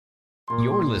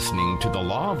You're listening to the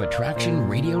Law of Attraction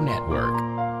Radio Network.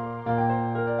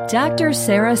 Dr.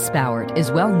 Sara Spowart is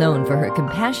well known for her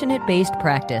compassionate-based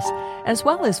practice, as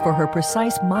well as for her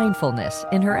precise mindfulness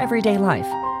in her everyday life.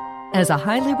 As a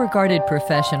highly regarded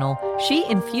professional, she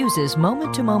infuses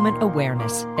moment-to-moment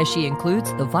awareness as she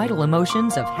includes the vital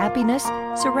emotions of happiness,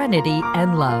 serenity,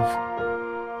 and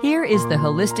love. Here is the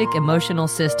holistic emotional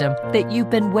system that you've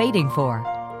been waiting for.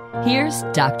 Here's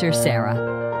Dr. Sara.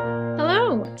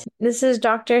 Hello, this is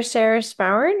Dr. Sara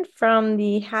Spowart from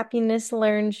the Happiness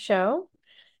Learned show.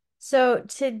 So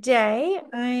today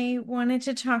I wanted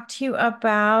to talk to you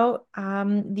about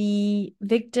the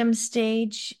victim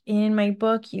stage in my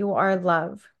book, You Are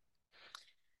Love.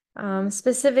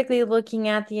 Specifically looking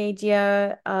at the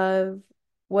idea of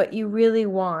what you really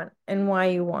want and why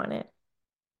you want it.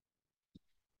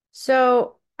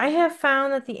 So I have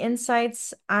found that the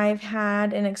insights I've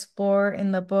had and explore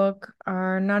in the book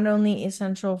are not only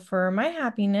essential for my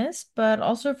happiness, but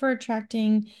also for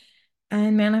attracting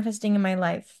and manifesting in my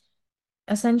life.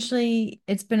 Essentially,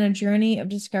 it's been a journey of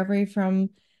discovery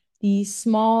from the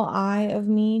small I of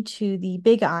me to the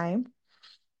big I,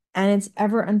 and it's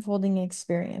ever unfolding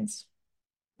experience.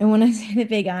 And when I say the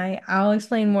big I, I'll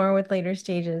explain more with later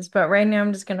stages, but right now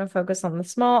I'm just going to focus on the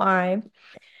small I,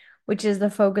 which is the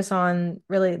focus on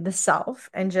really the self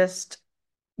and just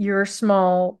your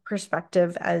small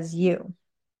perspective as you,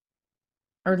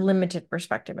 or limited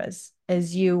perspective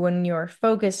as you when you're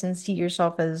focused and see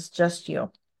yourself as just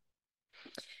you.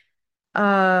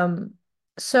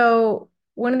 So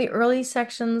one of the early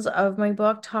sections of my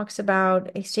book talks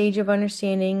about a stage of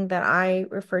understanding that I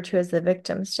refer to as the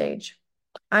victim stage.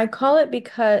 I call it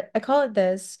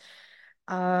this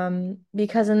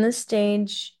because in this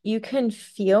stage you can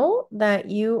feel that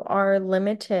you are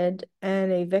limited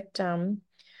and a victim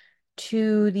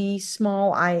to the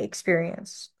small I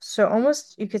experience. So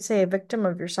almost you could say a victim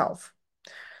of yourself,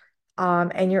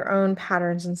 and your own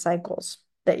patterns and cycles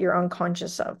that you're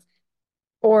unconscious of,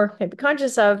 or maybe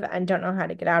conscious of and don't know how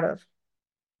to get out of.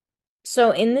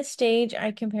 So in this stage,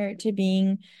 I compare it to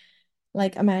being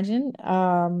like, imagine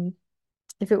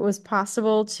if it was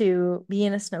possible to be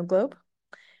in a snow globe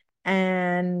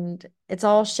and it's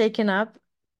all shaken up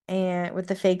and with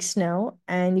the fake snow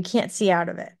and you can't see out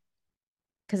of it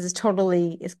because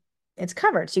it's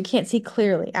covered, so you can't see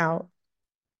clearly out.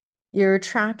 You're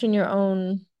trapped in your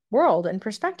own world and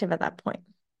perspective at that point,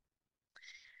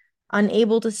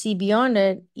 unable to see beyond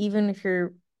it, even if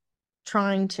you're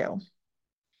trying to.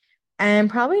 And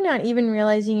probably not even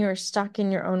realizing you're stuck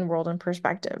in your own world and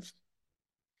perspective.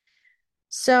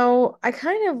 So I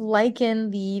kind of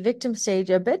liken the victim stage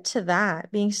a bit to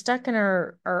that, being stuck in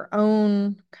our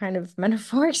own kind of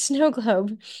metaphoric snow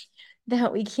globe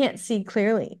that we can't see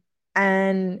clearly.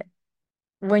 And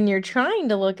when you're trying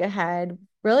to look ahead,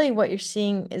 really what you're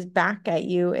seeing is back at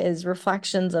you is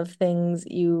reflections of things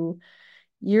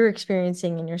you're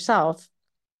experiencing in yourself.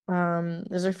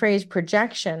 There's a phrase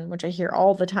projection, which I hear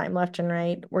all the time, left and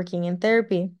right, working in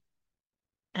therapy.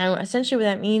 And essentially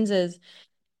what that means is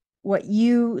what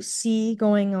you see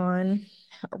going on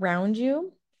around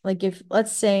you. Like if,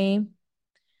 let's say,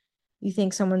 you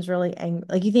think someone's really angry,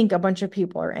 like you think a bunch of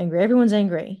people are angry, everyone's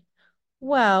angry.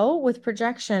 Well, with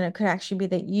projection, it could actually be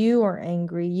that you are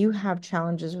angry, you have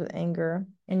challenges with anger,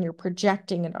 and you're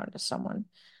projecting it onto someone.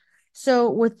 So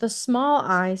with the small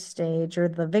I stage or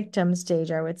the victim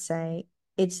stage, I would say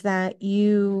it's that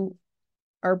you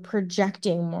are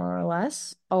projecting more or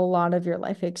less a lot of your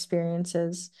life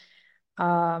experiences.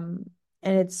 And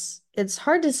it's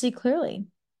hard to see clearly.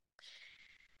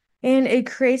 And it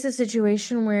creates a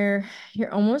situation where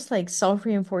you're almost like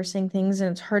self-reinforcing things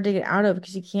and it's hard to get out of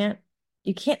because you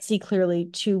can't see clearly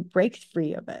to break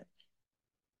free of it.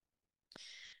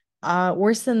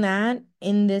 Worse than that,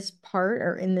 in this part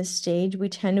or in this stage, we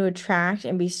tend to attract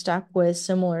and be stuck with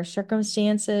similar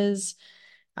circumstances,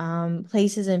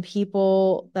 places and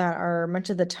people that are much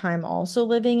of the time also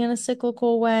living in a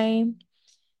cyclical way,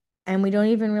 and we don't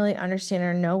even really understand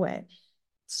or know it.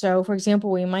 So, for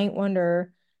example, we might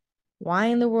wonder, why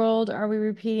in the world are we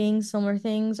repeating similar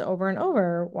things over and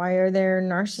over? Why are there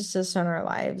narcissists in our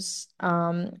lives?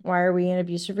 Why are we in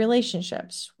abusive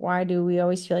relationships? Why do we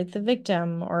always feel like the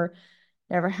victim or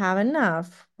never have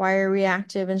enough? Why are we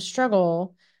active and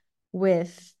struggle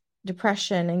with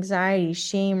depression, anxiety,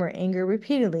 shame, or anger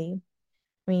repeatedly?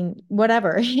 I mean,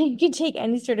 whatever. You can take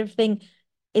any sort of thing.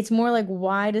 It's more like,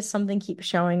 why does something keep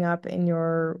showing up in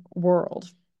your world?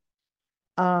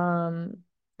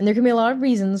 And there can be a lot of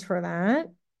reasons for that,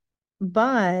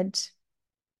 but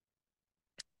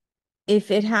if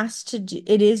it has to do,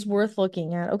 it is worth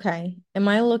looking at. Okay, am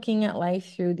I looking at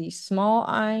life through the small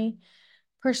I,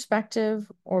 perspective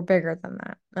or bigger than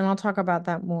that. And I'll talk about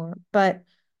that more. But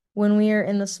when we are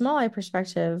in the small I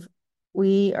perspective,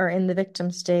 we are in the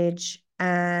victim stage,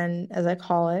 and as I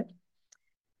call it,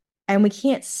 and we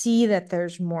can't see that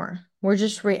there's more. We're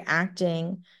just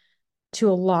reacting to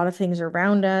a lot of things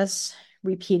around us,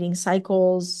 repeating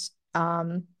cycles.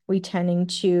 We tending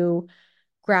to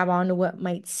grab onto what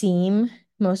might seem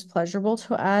most pleasurable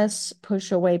to us,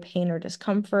 push away pain or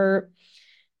discomfort,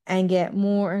 and get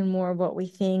more and more of what we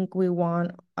think we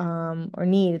want or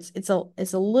need. It's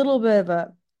a little bit of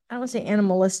a, I don't want to say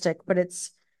animalistic, but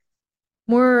it's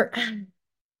more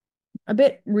a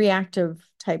bit reactive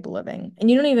type living. And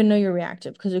you don't even know you're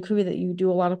reactive because it could be that you do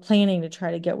a lot of planning to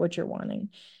try to get what you're wanting.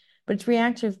 But it's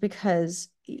reactive because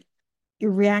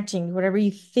you're reacting to whatever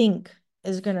you think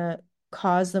is going to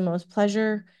cause the most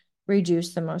pleasure,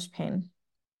 reduce the most pain.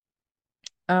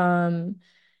 Um,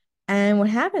 and what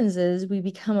happens is we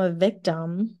become a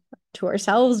victim to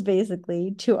ourselves,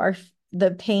 basically, to our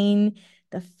the pain,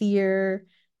 the fear,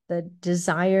 the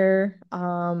desire,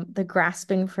 the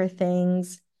grasping for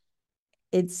things.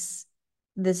 It's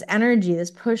this energy,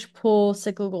 this push-pull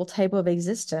cyclical type of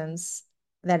existence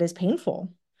that is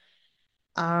painful.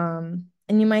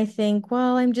 And you might think,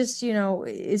 well, I'm just,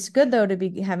 it's good though to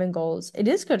be having goals. It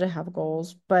is good to have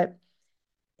goals, but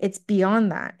it's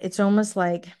beyond that. It's almost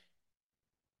like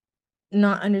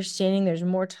not understanding there's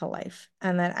more to life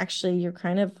and that actually you're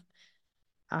kind of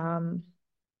um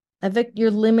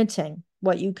you're limiting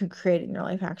what you could create in your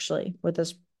life actually with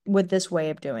this way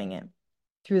of doing it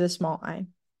through the small I.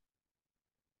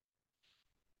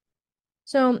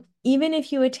 So even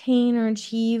if you attain or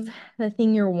achieve the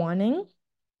thing you're wanting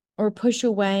or push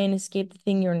away and escape the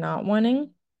thing you're not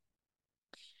wanting,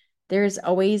 there's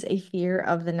always a fear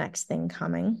of the next thing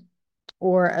coming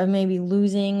or of maybe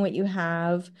losing what you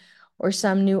have or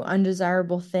some new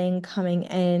undesirable thing coming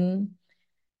in.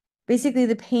 Basically,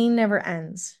 the pain never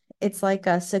ends. It's like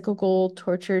a cyclical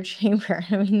torture chamber.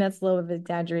 I mean, that's a little bit of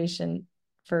exaggeration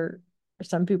for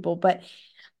some people, but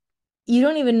you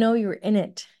don't even know you're in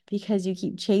it because you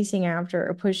keep chasing after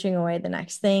or pushing away the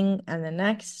next thing and the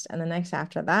next and the next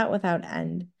after that without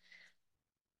end.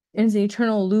 It's an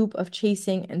eternal loop of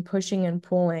chasing and pushing and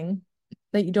pulling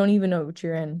that you don't even know what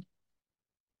you're in.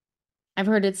 I've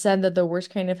heard it said that the worst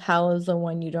kind of hell is the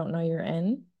one you don't know you're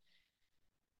in.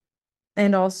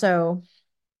 And also,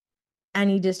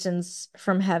 any distance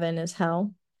from heaven is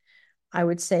hell. I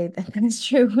would say that that's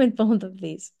true with both of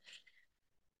these.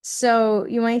 So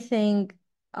you might think,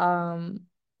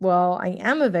 well, I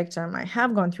am a victim. I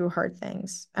have gone through hard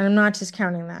things, and I'm not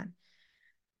discounting that.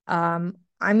 I'm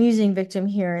using victim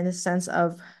here in the sense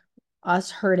of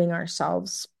us hurting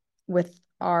ourselves with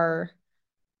our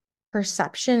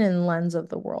perception and lens of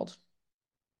the world,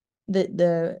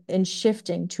 in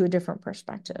shifting to a different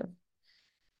perspective.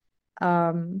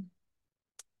 But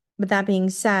that being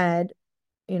said,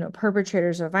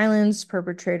 perpetrators of violence,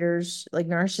 perpetrators like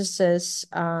narcissists,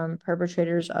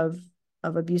 perpetrators of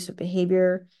abusive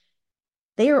behavior,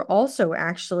 they are also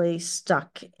actually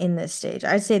stuck in this stage.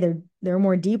 I'd say they're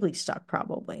more deeply stuck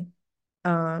probably,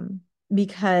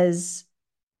 because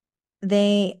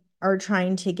they are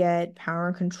trying to get power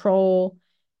and control,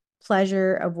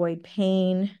 pleasure, avoid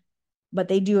pain, but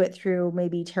they do it through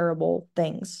maybe terrible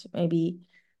things, maybe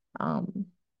um,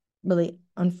 really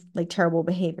like terrible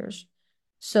behaviors.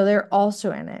 So they're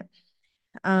also in it.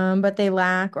 But they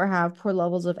lack or have poor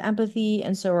levels of empathy,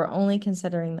 and so are only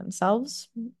considering themselves.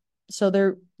 So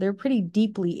they're pretty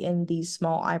deeply in the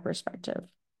small I perspective.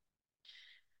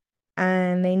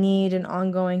 And they need an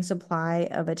ongoing supply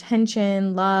of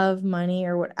attention, love, money,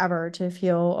 or whatever to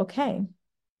feel okay.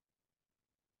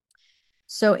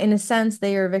 So in a sense,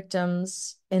 they are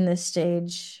victims in this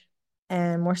stage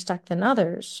and more stuck than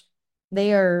others.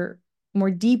 They are more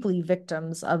deeply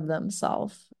victims of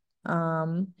themselves,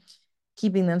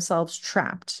 keeping themselves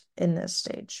trapped in this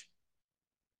stage.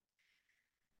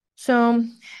 So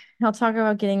I'll talk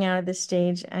about getting out of this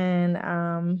stage,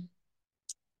 and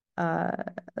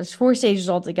there's 4 stages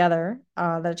altogether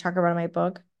that I talk about in my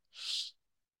book.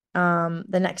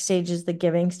 The next stage is the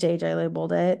giving stage, I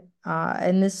labeled it.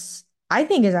 And this I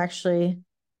think is actually,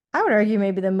 I would argue,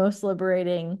 maybe the most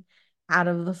liberating out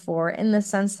of the four, in the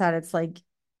sense that it's like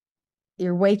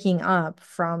you're waking up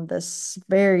from this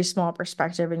very small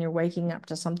perspective and you're waking up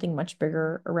to something much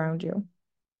bigger around you.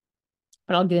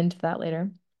 But I'll get into that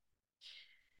later.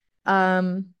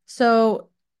 So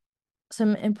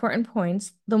some important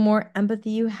points. The more empathy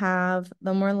you have,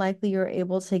 the more likely you're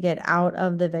able to get out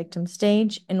of the victim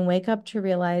stage and wake up to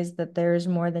realize that there is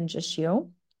more than just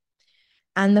you.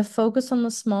 And the focus on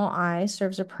the small I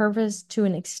serves a purpose to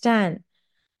an extent,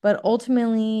 but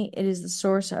ultimately it is the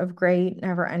source of great,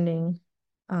 never-ending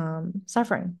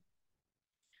suffering.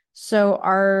 So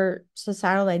our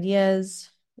societal ideas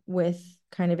with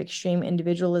kind of extreme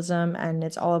individualism and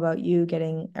it's all about you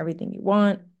getting everything you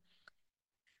want.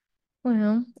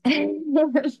 Well,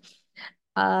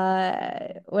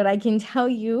 what I can tell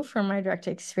you from my direct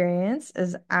experience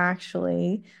is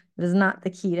actually it is not the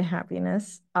key to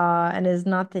happiness, and is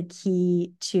not the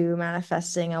key to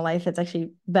manifesting a life that's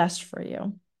actually best for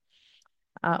you.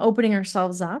 Opening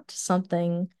ourselves up to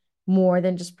something more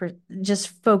than just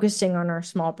focusing on our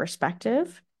small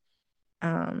perspective,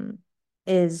 um,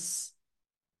 is,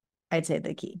 I'd say,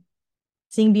 the key.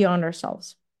 Seeing beyond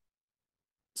ourselves.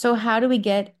 So, how do we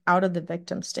get out of the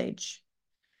victim stage?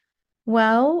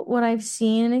 Well, what I've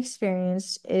seen and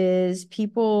experienced is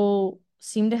people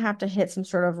seem to have to hit some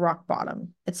sort of rock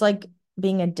bottom. It's like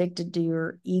being addicted to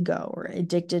your ego or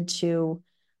addicted to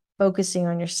focusing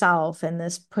on yourself and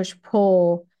this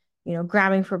push-pull,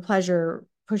 grabbing for pleasure,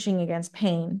 pushing against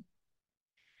pain.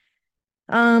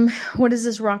 What does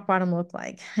this rock bottom look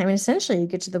like? I mean, essentially, you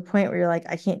get to the point where you're like,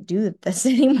 I can't do this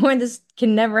anymore. This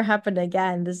can never happen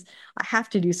again. I have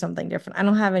to do something different. I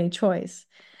don't have any choice.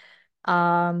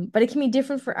 But it can be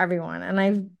different for everyone.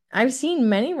 And I've seen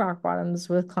many rock bottoms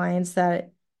with clients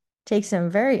that take some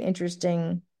very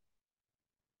interesting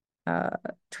uh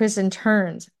twists and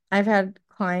turns. I've had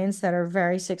clients that are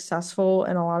very successful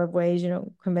in a lot of ways,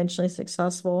 conventionally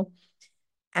successful.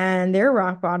 And their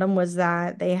rock bottom was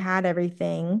that they had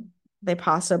everything they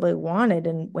possibly wanted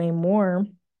and way more.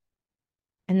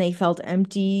 And they felt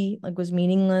empty, like was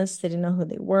meaningless. They didn't know who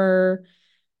they were.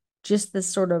 Just this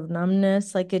sort of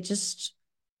numbness. Like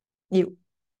you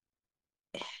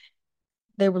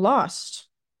they were lost.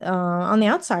 On the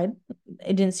outside,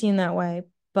 it didn't seem that way,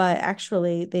 but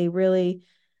actually they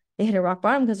hit a rock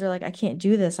bottom because they're like, I can't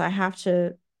do this. I have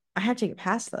to get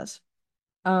past this.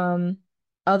 Um,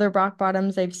 Other rock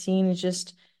bottoms I've seen is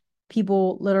just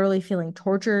people literally feeling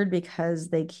tortured because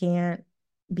they can't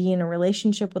be in a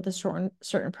relationship with a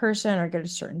certain person or get a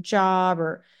certain job,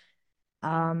 or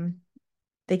um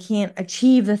they can't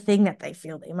achieve the thing that they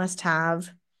feel they must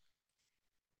have.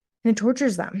 And it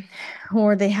tortures them.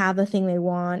 Or they have the thing they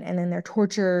want and then they're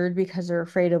tortured because they're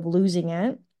afraid of losing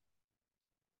it.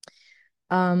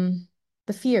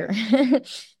 The fear.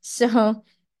 So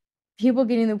people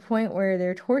getting to the point where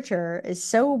their torture is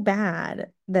so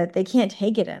bad that they can't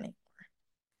take it anymore.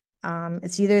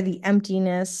 It's either the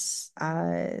emptiness,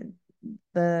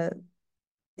 the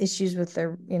issues with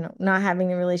their, not having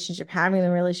the relationship, having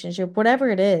the relationship, whatever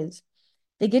it is,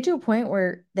 they get to a point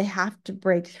where they have to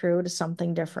break through to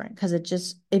something different because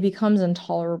it becomes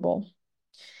intolerable.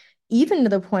 Even to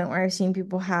the point where I've seen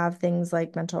people have things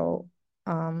like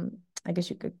I guess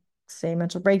you could say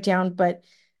mental breakdown, but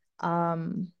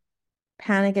um,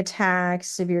 panic attacks,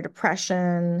 severe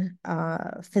depression,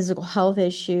 physical health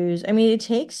issues. I mean, it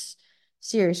takes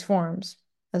serious forms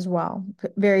as well.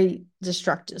 Very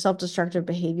destructive, self-destructive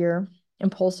behavior,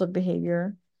 impulsive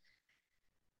behavior.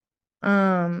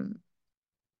 Um,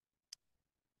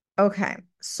 okay.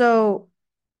 So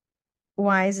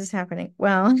why is this happening?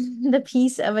 Well, the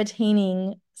piece of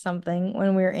attaining something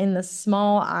when we're in the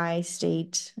small I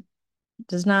state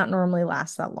does not normally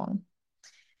last that long.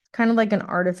 Kind of like an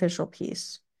artificial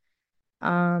peace.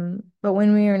 But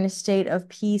when we are in a state of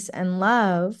peace and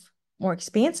love more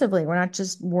expansively, we're not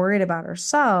just worried about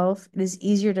ourselves, it is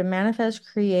easier to manifest,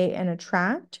 create, and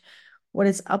attract what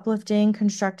is uplifting,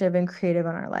 constructive, and creative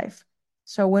in our life.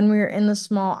 So when we're in the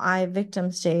small I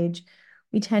victim stage,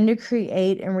 we tend to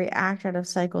create and react out of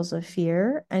cycles of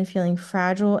fear and feeling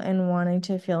fragile and wanting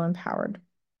to feel empowered.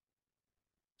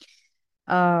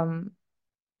 Um,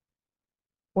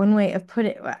 One way of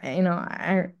putting it,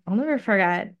 I'll never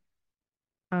forget.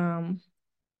 Um,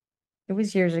 it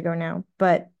was years ago now,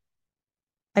 but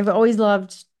I've always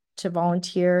loved to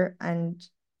volunteer and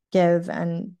give,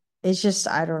 and it's just,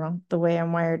 I don't know, the way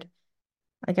I'm wired.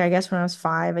 Like, I guess when I was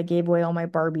 5, I gave away all my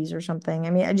Barbies or something. I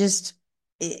mean,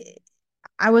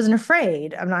 I wasn't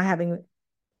afraid of not having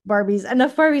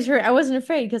enough Barbies for, I wasn't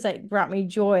afraid because it brought me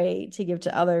joy to give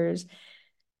to others.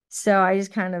 So I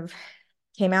just kind of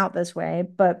came out this way.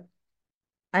 But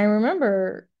I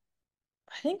remember,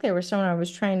 I think there was someone I was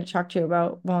trying to talk to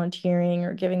about volunteering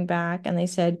or giving back, and they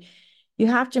said, you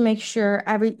have to make sure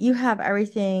you have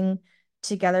everything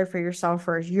together for yourself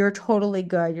first. You're totally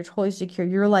good. You're totally secure.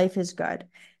 Your life is good.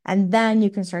 And then you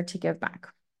can start to give back.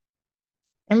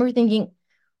 And we're thinking,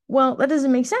 well, that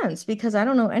doesn't make sense because I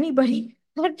don't know anybody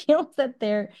that feels that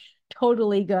they're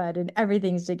totally good and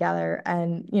everything's together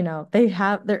and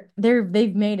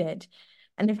they've made it.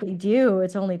 And if they do,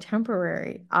 it's only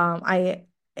temporary.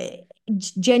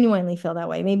 genuinely feel that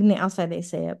way. Maybe on the outside they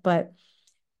say it, but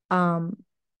um,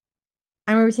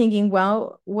 I remember thinking,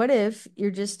 well, what if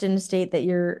you're just in a state that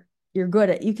you're good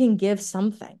at, you can give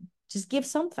something, just give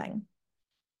something.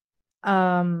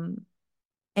 Um,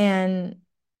 and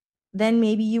then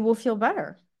maybe you will feel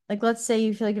better. Like let's say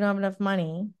you feel like you don't have enough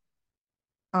money,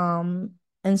 and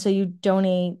so you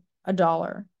donate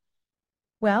 $1.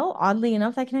 Well, oddly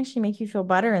enough, that can actually make you feel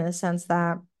better in the sense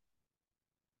that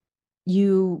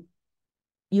you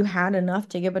you had enough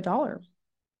to give $1.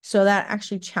 So that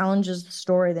actually challenges the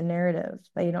story, the narrative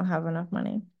that you don't have enough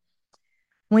money.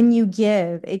 When you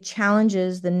give, it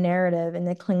challenges the narrative and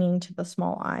the clinging to the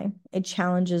small I. It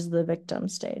challenges the victim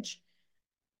stage.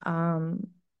 Um,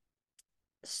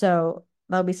 so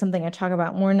that'll be something I talk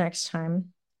about more next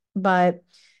time. But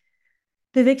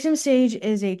the victim stage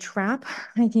is a trap.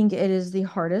 I think it is the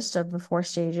hardest of the 4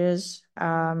 stages.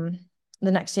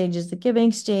 The next stage is the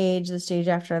giving stage. The stage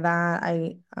after that,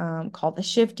 I call the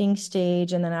shifting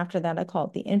stage. And then after that, I call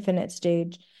it the infinite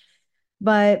stage.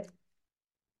 But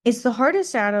it's the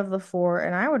hardest out of the 4.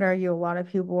 And I would argue a lot of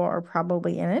people are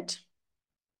probably in it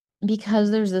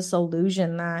because there's this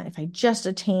illusion that if I just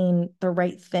attain the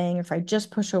right thing, if I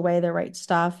just push away the right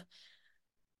stuff,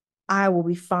 I will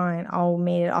be fine. I'll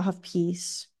make it. I'll have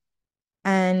peace.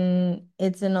 And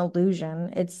it's an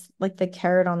illusion. It's like the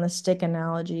carrot on the stick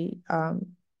analogy. You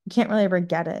can't really ever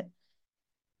get it.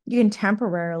 You can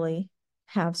temporarily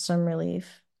have some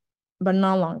relief, but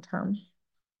not long term.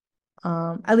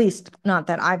 At least not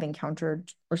that I've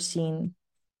encountered or seen.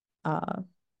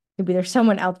 Maybe there's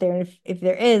someone out there, and if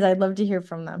there is, I'd love to hear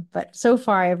from them. But so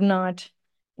far, I have not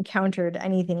encountered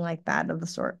anything like that of the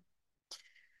sort.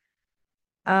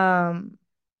 Um,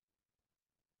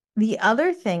 the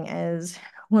other thing is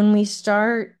when we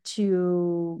start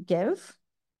to give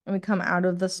and we come out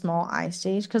of the small I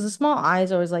stage, because the small I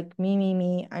is always like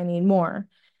me, I need more.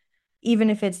 Even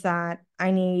if it's that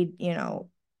I need,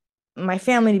 my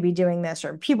family to be doing this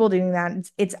or people doing that,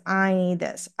 it's I need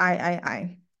this,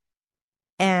 I.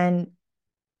 And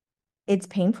it's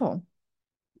painful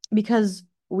because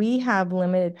we have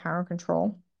limited power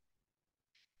control.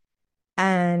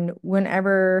 And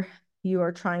whenever you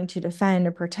are trying to defend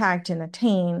or protect and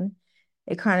attain,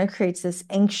 it kind of creates this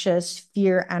anxious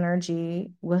fear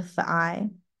energy with the I.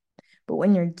 But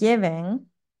when you're giving,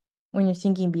 when you're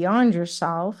thinking beyond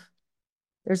yourself,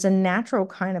 there's a natural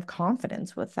kind of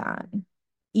confidence with that,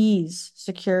 ease,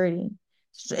 security.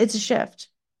 It's a shift.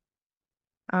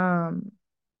 Um,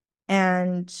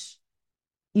 and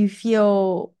you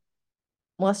feel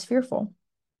less fearful.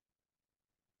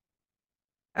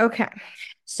 Okay.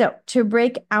 So to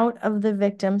break out of the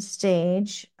victim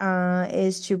stage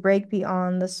is to break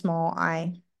beyond the small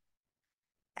I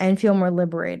and feel more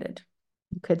liberated.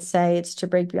 You could say it's to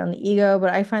break beyond the ego,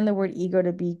 but I find the word ego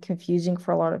to be confusing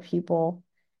for a lot of people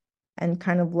and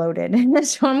kind of loaded.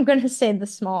 So I'm going to say the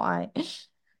small I.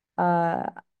 Uh,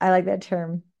 I like that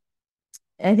term.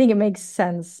 I think it makes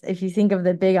sense if you think of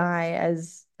the big I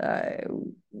as,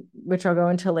 which I'll go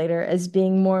into later, as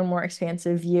being more and more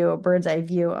expansive view, a bird's eye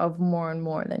view of more and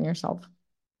more than yourself.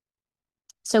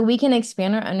 So we can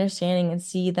expand our understanding and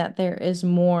see that there is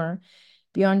more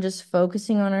beyond just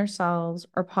focusing on ourselves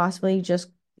or possibly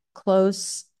just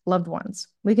close loved ones.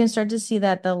 We can start to see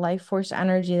that the life force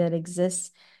energy that exists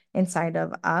inside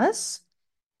of us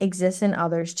exists in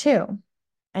others too.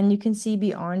 And you can see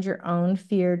beyond your own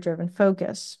fear-driven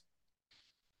focus.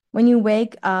 When you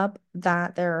wake up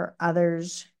that there are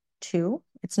others too,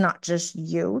 it's not just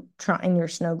you trying your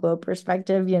snow globe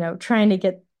perspective, trying to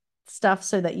get stuff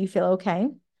so that you feel okay.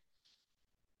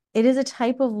 It is a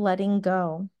type of letting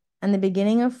go and the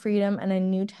beginning of freedom and a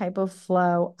new type of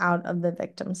flow out of the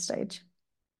victim stage.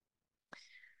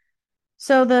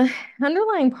 So the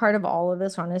underlying part of all of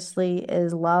this, honestly,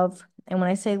 is love. And when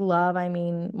I say love, I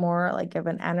mean more like of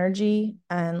an energy,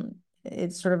 and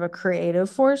it's sort of a creative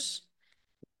force.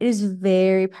 It is a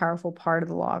very powerful part of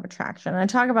the law of attraction. And I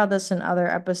talk about this in other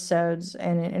episodes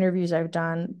and in interviews I've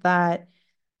done, that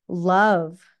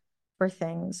love for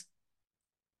things,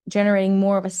 generating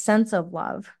more of a sense of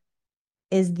love,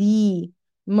 is the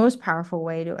most powerful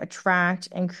way to attract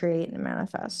and create and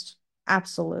manifest.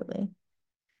 Absolutely.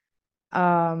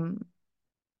 Um,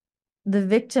 the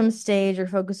victim stage, or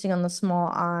focusing on the small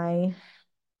I,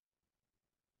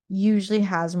 usually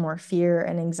has more fear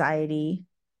and anxiety,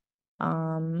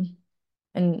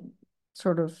 and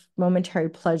sort of momentary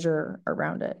pleasure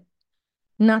around it,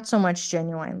 not so much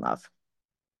genuine love.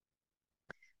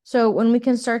 So when we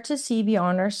can start to see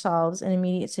beyond ourselves in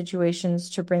immediate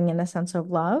situations to bring in a sense of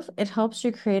love, it helps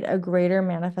to create a greater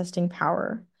manifesting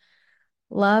power.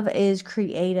 Love is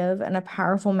creative and a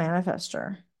powerful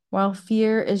manifester, while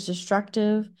fear is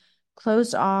destructive,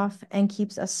 closed off, and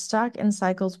keeps us stuck in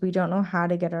cycles we don't know how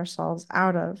to get ourselves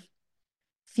out of.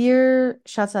 Fear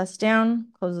shuts us down,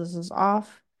 closes us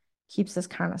off, keeps us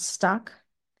kind of stuck.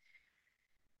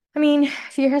 I mean,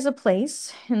 fear has a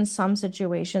place in some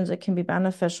situations. It can be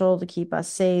beneficial to keep us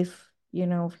safe.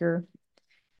 If you're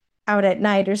out at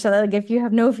night or so, like if you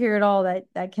have no fear at all,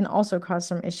 that can also cause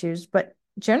some issues. But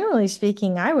generally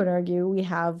speaking, I would argue we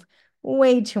have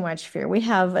way too much fear. We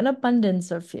have an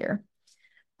abundance of fear,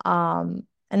 and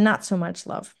not so much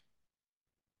love.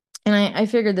 And I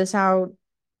figured this out.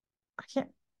 I can't,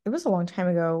 it was a long time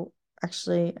ago,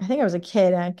 actually. I think I was a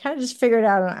kid, and I kind of just figured it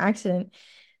out on accident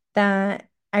that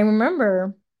I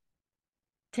remember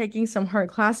taking some hard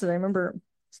classes. I remember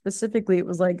specifically it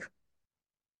was like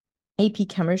AP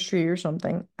chemistry or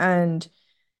something, and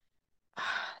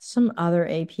some other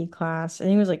AP class. I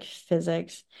think it was like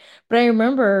physics. But I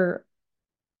remember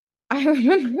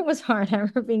it was hard. I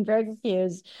remember being very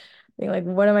confused, being like,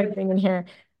 what am I doing in here?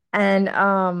 And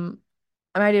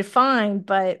I did fine,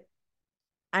 but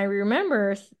I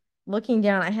remember looking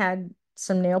down, I had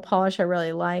some nail polish I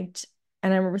really liked,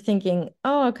 and I remember thinking,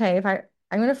 oh, okay, if I'm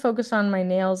gonna focus on my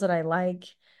nails that I like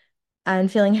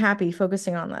and feeling happy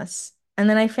focusing on this. And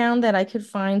then I found that I could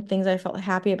find things I felt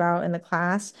happy about in the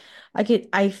class.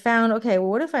 I found, okay, well,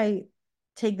 what if I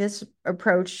take this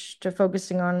approach to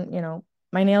focusing on,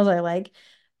 my nails I like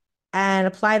and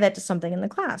apply that to something in the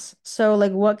class? So,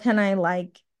 like, what can I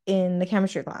like in the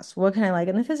chemistry class? What can I like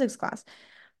in the physics class?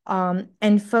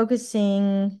 And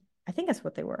focusing, I think that's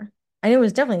what they were. I know it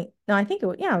was definitely, no, I think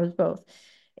yeah, it was both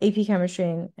AP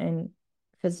chemistry and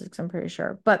physics, I'm pretty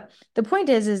sure. But the point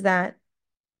is that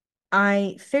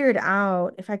I figured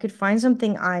out if I could find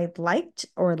something I liked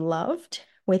or loved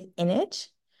within it,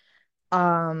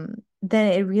 then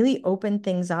it really opened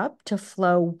things up to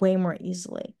flow way more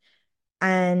easily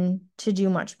and to do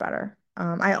much better.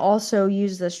 I also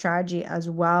used this strategy as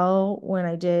well when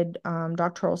I did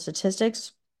doctoral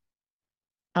statistics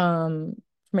for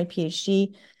my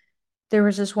PhD. There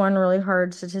was this one really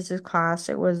hard statistics class.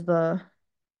 It was the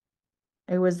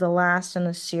last in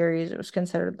the series. It was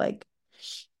considered like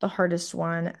the hardest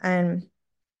one. And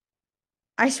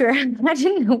I swear I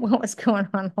didn't know what was going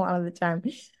on a lot of the time.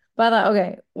 But I thought,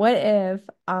 okay, what if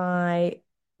I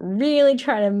really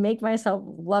try to make myself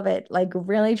love it? Like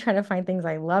really try to find things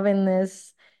I love in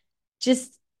this,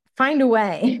 just find a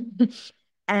way.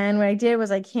 And what I did was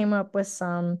I came up with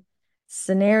some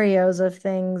scenarios of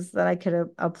things that I could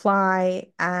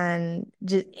apply, and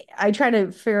just I tried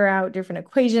to figure out different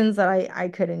equations that I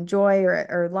could enjoy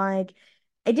or like.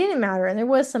 It didn't matter, and there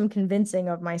was some convincing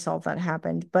of myself that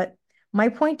happened. But my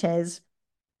point is,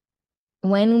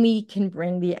 when we can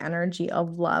bring the energy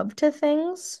of love to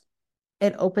things,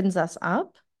 it opens us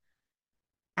up,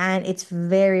 and it's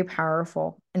very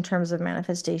powerful in terms of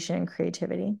manifestation and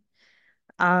creativity.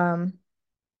 Um,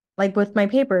 like with my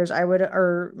papers,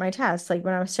 or my tests, like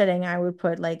when I was studying, I would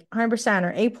put like 100%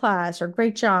 or A plus or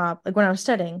great job, like when I was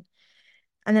studying.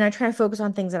 And then I try to focus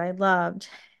on things that I loved.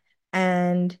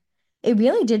 And it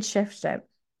really did shift it.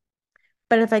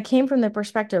 But if I came from the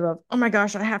perspective of, oh my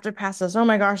gosh, I have to pass this, oh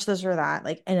my gosh, this or that,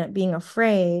 like, and it being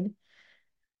afraid,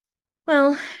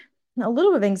 well, a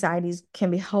little bit of anxieties can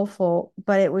be helpful,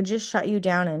 but it would just shut you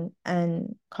down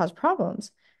and cause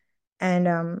problems.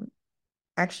 And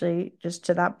actually, just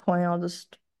to that point, and this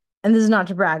is not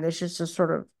to brag, it's just to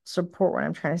sort of support what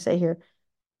I'm trying to say here.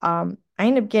 I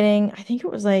ended up getting, I think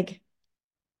it was like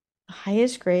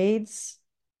highest grades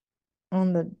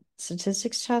on the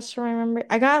statistics test, if I remember.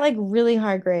 I got like really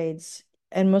high grades,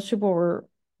 and most people were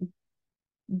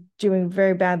doing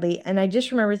very badly. And I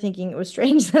just remember thinking it was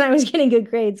strange that I was getting good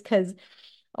grades because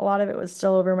a lot of it was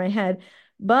still over my head.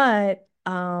 But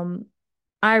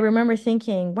I remember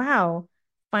thinking, wow,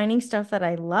 finding stuff that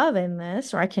I love in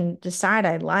this, or I can decide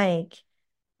I like,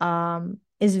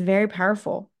 is very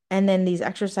powerful. And then these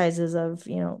exercises of,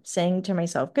 saying to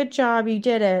myself, good job, you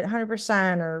did it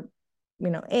 100%, or,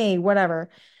 A, whatever,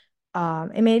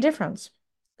 it made a difference.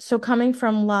 So coming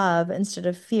from love instead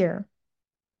of fear.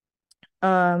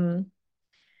 Um,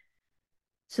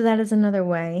 so that is another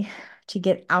way to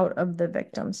get out of the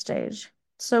victim stage.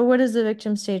 So what does the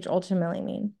victim stage ultimately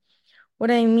mean?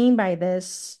 What I mean by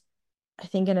this, I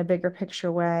think in a bigger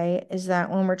picture way, is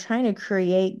that when we're trying to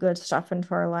create good stuff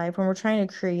into our life, when we're trying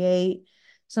to create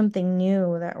something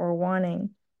new that we're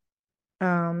wanting,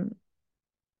 um,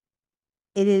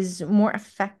 it is more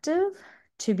effective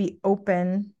to be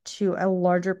open to a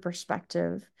larger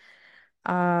perspective.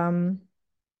 Um,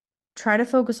 Try to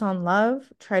focus on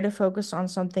love, try to focus on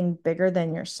something bigger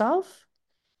than yourself,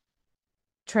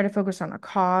 try to focus on a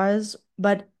cause.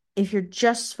 But if you're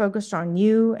just focused on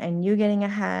you and you getting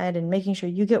ahead and making sure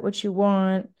you get what you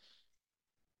want,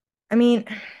 I mean,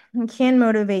 it can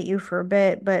motivate you for a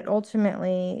bit, but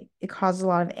ultimately it causes a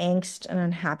lot of angst and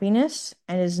unhappiness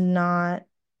and is not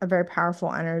a very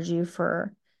powerful energy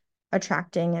for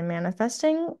attracting and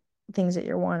manifesting things that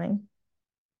you're wanting.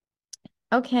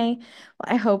 Okay, well,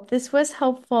 I hope this was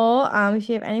helpful. If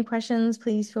you have any questions,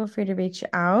 please feel free to reach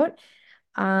out,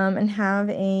 and have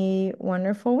a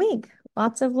wonderful week.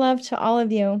 Lots of love to all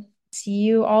of you. See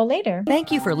you all later.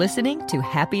 Thank you for listening to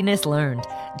Happiness Learned.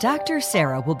 Dr.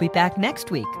 Sara will be back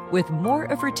next week with more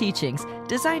of her teachings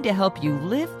designed to help you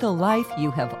live the life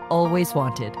you have always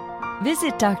wanted.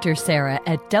 Visit Dr. Sara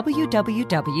at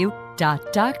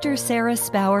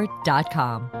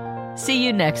www.drsaraspowart.com. See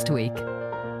you next week.